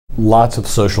Lots of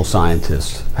social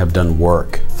scientists have done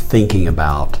work thinking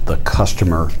about the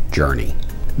customer journey.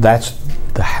 That's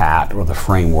the hat or the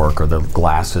framework or the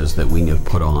glasses that we need to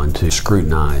put on to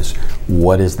scrutinize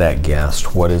what is that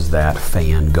guest, what is that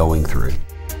fan going through.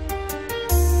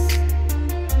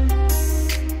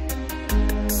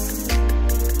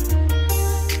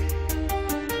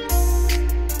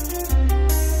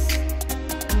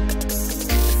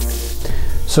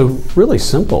 So really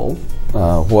simple,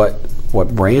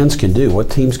 what brands can do, what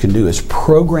teams can do is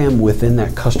program within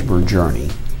that customer journey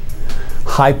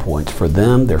high points for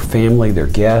them, their family, their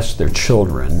guests, their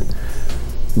children,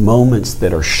 moments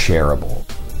that are shareable.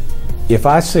 If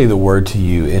I say the word to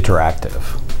you,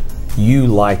 interactive, you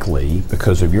likely,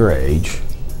 because of your age,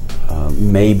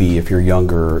 maybe if you're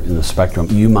younger in the spectrum,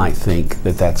 you might think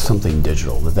that that's something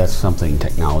digital, that that's something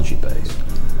technology-based.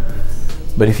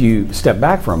 But if you step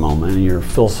back for a moment and you're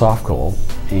philosophical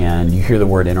and you hear the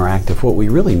word interactive, what we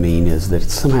really mean is that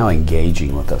it's somehow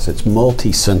engaging with us. It's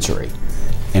multi-sensory.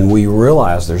 And we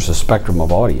realize there's a spectrum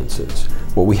of audiences.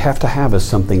 What we have to have is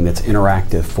something that's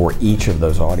interactive for each of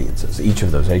those audiences, each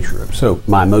of those age groups. So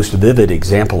my most vivid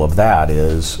example of that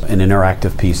is an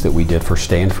interactive piece that we did for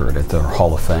Stanford at their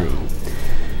Hall of Fame.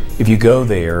 If you go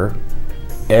there,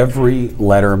 every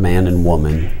letter, man and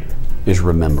woman, is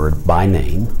remembered by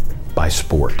name, by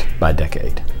sport, by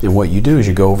decade. And what you do is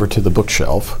you go over to the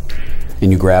bookshelf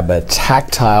and you grab a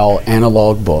tactile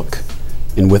analog book,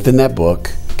 and within that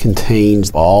book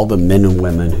contains all the men and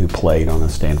women who played on a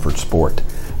Stanford sport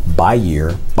by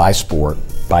year, by sport,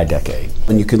 by decade.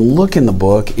 And you can look in the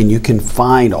book and you can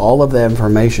find all of that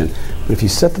information. But if you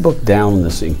set the book down in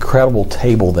this incredible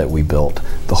table that we built,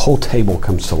 the whole table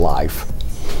comes to life.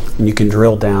 And you can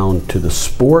drill down to the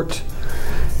sport,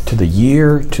 to the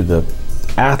year, to the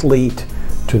athlete,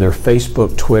 to their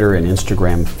Facebook, Twitter, and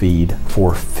Instagram feed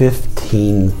for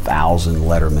 15,000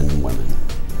 lettermen and women.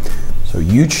 So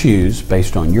you choose,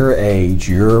 based on your age,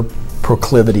 your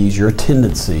proclivities, your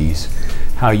tendencies,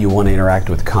 how you want to interact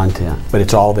with content, but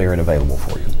it's all there and available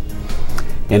for you.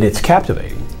 And it's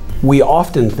captivating. We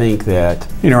often think that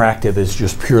interactive is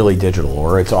just purely digital,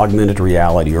 or it's augmented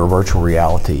reality or virtual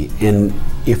reality. And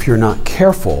if you're not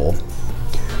careful,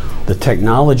 the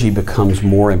technology becomes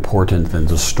more important than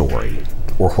the story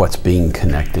or what's being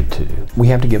connected to. We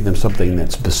have to give them something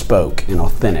that's bespoke and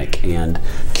authentic and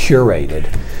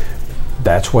curated.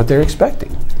 That's what they're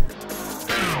expecting.